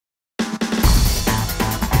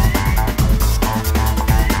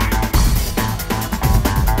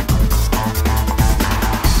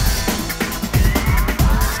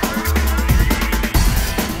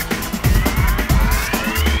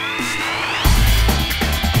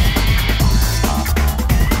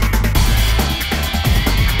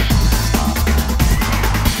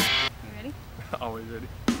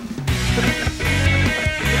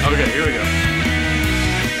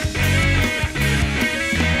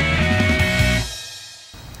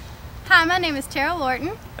my name is Tara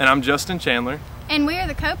Lorton. And I'm Justin Chandler. And we are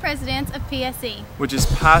the co-presidents of PSE, which is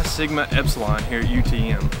Pi Sigma Epsilon here at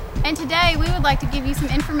UTM. And today we would like to give you some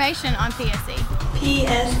information on PSE.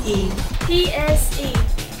 PSE. PSE.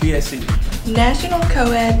 PSE. National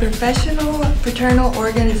Co-ed Professional Fraternal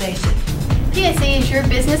Organization. PSE is your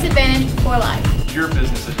business advantage for life. Your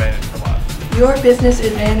business advantage for life. Your business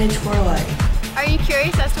advantage for life. Are you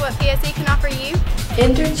curious as to what PSE can offer you?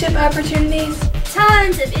 Internship opportunities.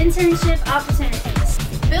 Tons of internship opportunities.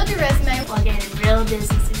 Build your resume while getting real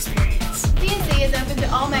business experience. PSE is open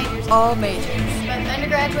to all majors. All majors. Both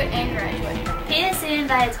undergraduate and graduate. PSE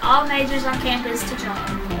invites all majors on campus to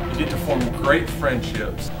join. You get to form great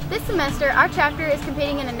friendships. This semester, our chapter is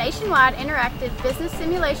competing in a nationwide interactive business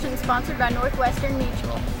simulation sponsored by Northwestern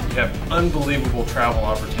Mutual. You have unbelievable travel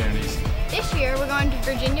opportunities. This year, we're going to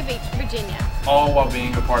Virginia Beach, Virginia. All while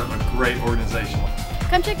being a part of a great organization.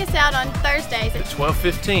 Come check us out on Thursdays at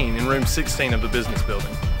 12:15 in room 16 of the business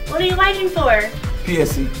building. What are you waiting for?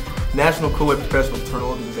 PSE, National Co-ed Professional Fraternal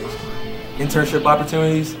Organization. Internship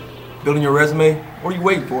opportunities, building your resume, what are you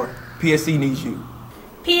waiting for? PSE needs you.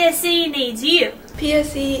 PSE needs you.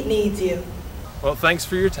 PSE needs you. Well, thanks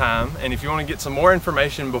for your time, and if you want to get some more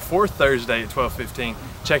information before Thursday at 12:15,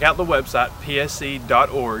 check out the website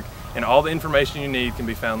pse.org, and all the information you need can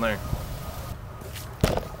be found there.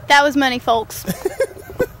 That was money, folks.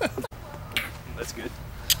 That's good.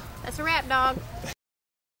 That's a wrap, dog.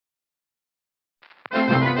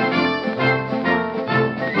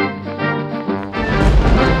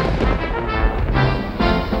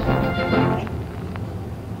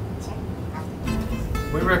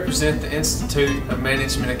 We represent the Institute of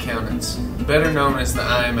Management Accountants, better known as the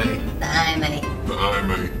IMA. The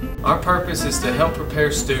IMA. Our purpose is to help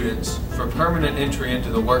prepare students for permanent entry into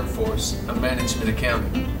the workforce of management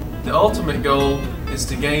accounting. The ultimate goal is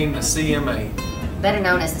to gain the CMA, better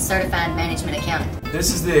known as the Certified Management Accountant.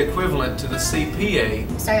 This is the equivalent to the CPA,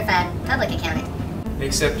 Certified Public Accountant,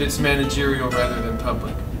 except it's managerial rather than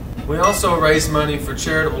public. We also raise money for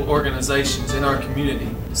charitable organizations in our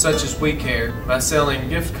community, such as We Care, by selling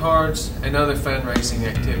gift cards and other fundraising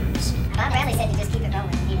activities. Bob Bradley said to just keep it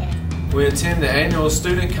rolling. We attend the annual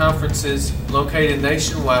student conferences located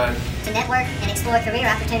nationwide to network and explore career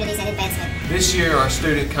opportunities and advancement. This year our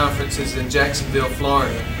student conference is in Jacksonville,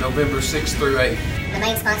 Florida, November 6th through 8th. The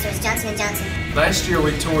main sponsor is Johnson & Johnson. Last year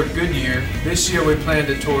we toured Goodyear. This year we plan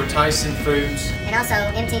to tour Tyson Foods. And also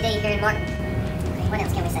MTD here in Martin. What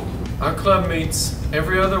else can we say? Our club meets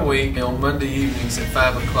every other week on Monday evenings at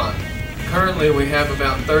 5 o'clock. Currently we have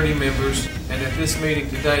about 30 members, and at this meeting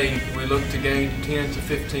today we look to gain 10 to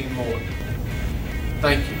 15 more.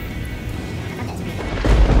 Thank you.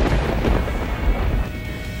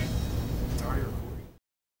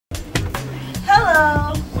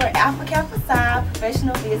 Hello, we're Alpha Kappa Psi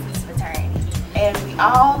Professional Business Fraternity, and we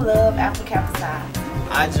all love Alpha Kappa Psi.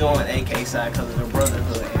 I joined AK Psi because of the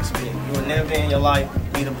brotherhood aspect. You will never in your life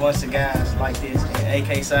meet a bunch of guys like this, and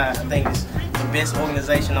AK Psi, I think, is the best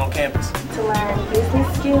organization on campus. To learn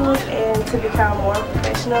business skills and to become more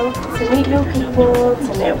professional, to meet new people,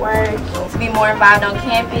 to network, to be more involved on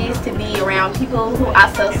campus, to be around people who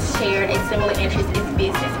also shared a similar interest in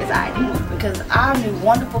business as I do. Because I knew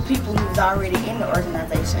wonderful people who was already in the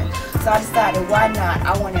organization. So I decided, why not?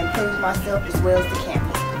 I want to improve myself as well as the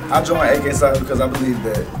campus. I joined AK Psi because I believe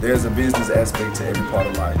that there's a business aspect to every part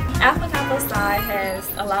of life. Alpha Kappa Psi has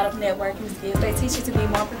a lot of networking skills. They teach you to be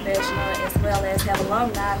more professional as well as have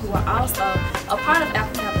alumni who are also a part of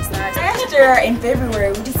Alpha Kappa Psi. Last year in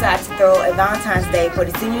February, we decided to throw a Valentine's Day for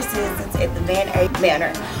the senior citizens at the Van A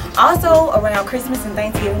Manor. Also, around Christmas and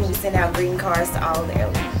Thanksgiving, we send out greeting cards to all the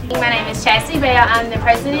elders. My name is Chastity Bale. I'm the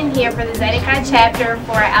president here for the Zeta Chi chapter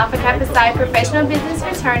for Alpha Kappa Psi Professional Business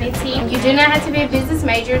Fraternity. You do not have to be a business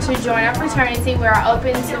major to join our fraternity. We are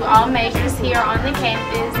open to all majors here on the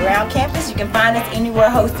campus. Around campus, you can find us anywhere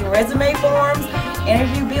hosting resume forums,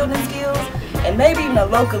 interview building skills, and maybe even a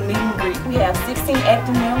local meet and greet. We have 16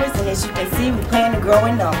 active members, and as you can see, we plan to grow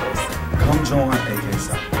in numbers. Come join AK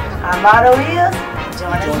Psi. Our motto is,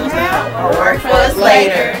 join us now or work for us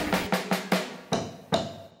later.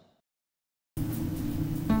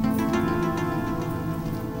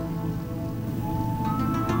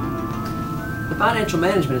 The Financial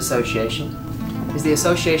Management Association is the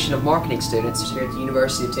association of marketing students here at the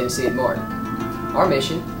University of Tennessee at Martin. Our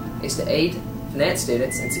mission is to aid finance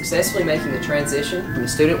students in successfully making the transition from the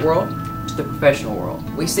student world to the professional world.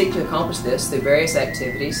 We seek to accomplish this through various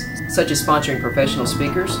activities, such as sponsoring professional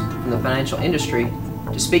speakers from the financial industry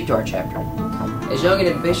to speak to our chapter. As young and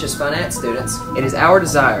ambitious finance students, it is our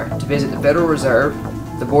desire to visit the Federal Reserve,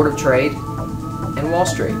 the Board of Trade, and Wall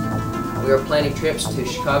Street. We are planning trips to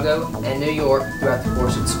Chicago and New York throughout the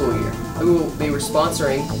course of the school year. We will be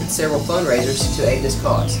sponsoring several fundraisers to aid this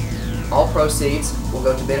cause. All proceeds will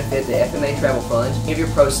go to benefit the FMA Travel Fund. Any of your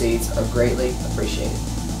proceeds are greatly appreciated.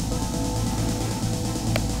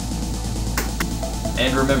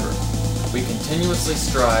 And remember, we continuously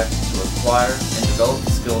strive to acquire and develop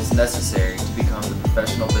the skills necessary to become the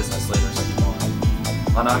professional business leaders of tomorrow.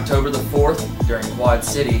 On October the 4th, during Quad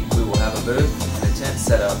City, we will have a booth and a tent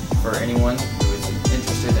set up for anyone who is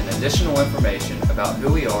interested in additional information about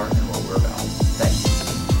who we are and what we're about. Thank you.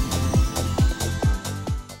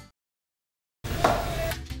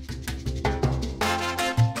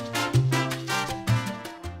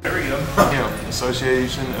 There we go.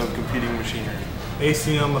 Association of Computing Machinery.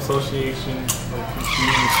 ACM, Association of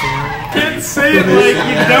Computing Machinery. Can't say it like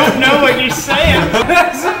you don't know what you're saying. It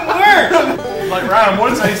doesn't work. Like, Ryan,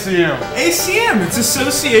 what is ACM? ACM, it's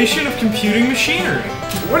Association of Computing Machinery.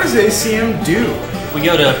 What does ACM do? We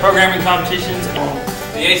go to programming competitions,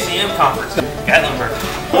 the ACM conference, Gatlinburg,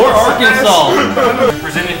 or Arkansas.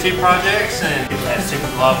 Presented 2 projects and had super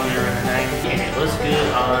globular in the name, and it looks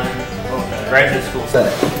good on graduate school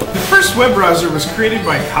site. The first web browser was created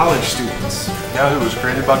by college students. Yahoo was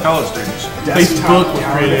created by college students. Facebook was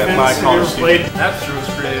created by college students. Napster was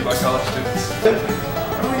created by college students.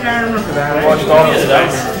 Oh yeah, I remember that. I watched all those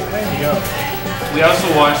things. There you go. We also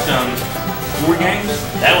watched War Games.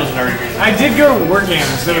 That was nerdy. I did go to War Games.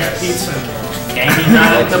 There was pizza. Gaming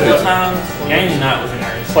night a couple of times. Gaming night was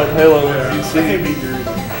nerdy. Like Halo.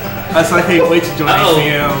 I can't wait to join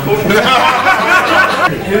ACM.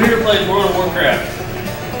 Who here plays World of Warcraft?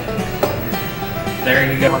 There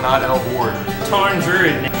you go. Not Elf Ward. Tarn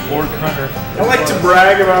Druid. Orc Hunter. I like to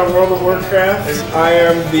brag about World of Warcraft. I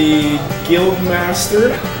am the guild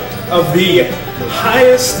master of the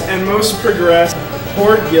highest and most progressed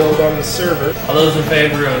horde guild on the server. All those in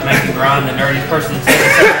favor of making Ron the nerdiest person in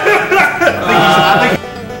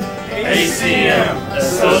ACM,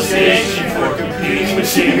 Association for Computing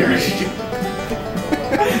Machinery.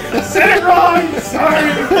 I said it wrong!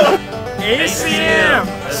 Sorry! ACM,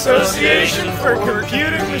 Association for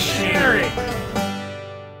Computing Machinery.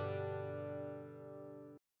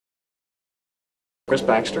 Chris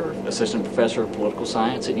Baxter, Assistant Professor of Political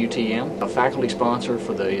Science at UTM, a faculty sponsor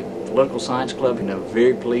for the Political Science Club, and I'm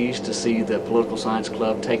very pleased to see the Political Science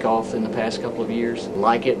Club take off in the past couple of years.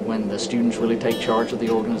 Like it when the students really take charge of the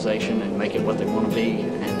organization and make it what they want to be.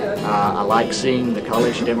 And I like seeing the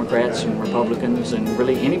college Democrats and Republicans and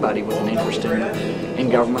really anybody with an interest in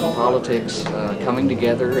government and politics coming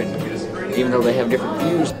together, and even though they have different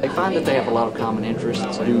views, they find that they have a lot of common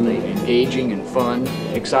interests and do engaging and fun,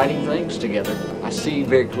 exciting things together. I see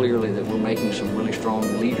very clearly that we're making some really strong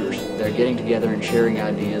leaders. They're getting together and sharing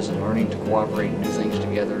ideas and learning to cooperate and do things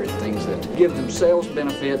together, and things that give themselves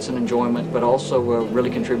benefits and enjoyment, but also really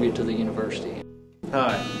contribute to the university.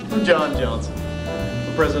 Hi, I'm John Johnson.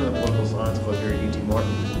 I'm president of the Political Science Club here at UT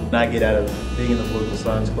Martin. And I get out of being in the Political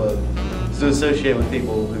Science Club is to associate with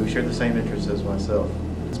people who share the same interests as myself.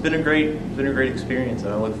 It's been a great experience,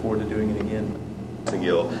 and I look forward to doing it again.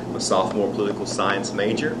 Gill, I'm a sophomore political science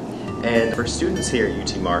major, and for students here at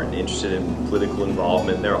UT Martin interested in political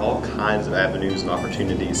involvement, there are all kinds of avenues and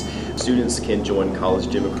opportunities. Students can join college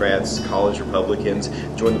Democrats, college Republicans,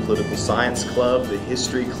 join the Political Science Club, the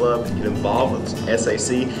History Club, get involved with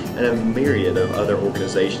SAC, and a myriad of other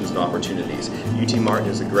organizations and opportunities. UT Martin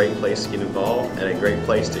is a great place to get involved and a great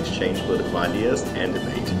place to exchange political ideas and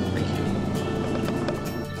debate. Thank you.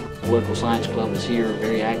 The Political Science Club is here,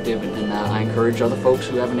 very active, and I encourage other folks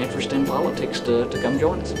who have an interest in politics to come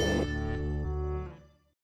join us.